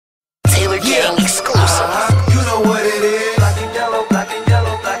Gang exclusive. You know what it is. Black and yellow, black and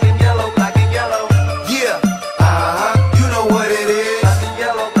yellow, black and yellow, black and yellow. Yeah. You know what it is. Black and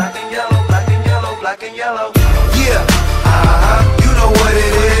yellow, black and yellow, black and yellow, black and yellow. Yeah. You know what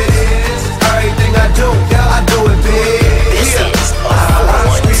it is. Everything I do it big. This Yeah. is a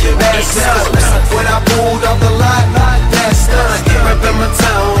 412 exclusive. When I pulled off the lot, that's done. Rep in my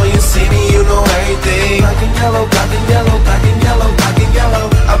town, when you see me, you know everything. Black and yellow, black and yellow, black and yellow, black and yellow.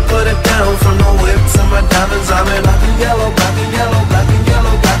 I put it down from the whip to my diamonds. I'm in black and yellow, black and yellow, black and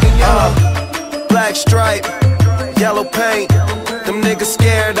yellow, black and yellow. Black stripe, yellow paint. Them niggas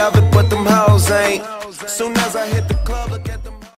scared of it, but them hoes ain't. Soon as I hit the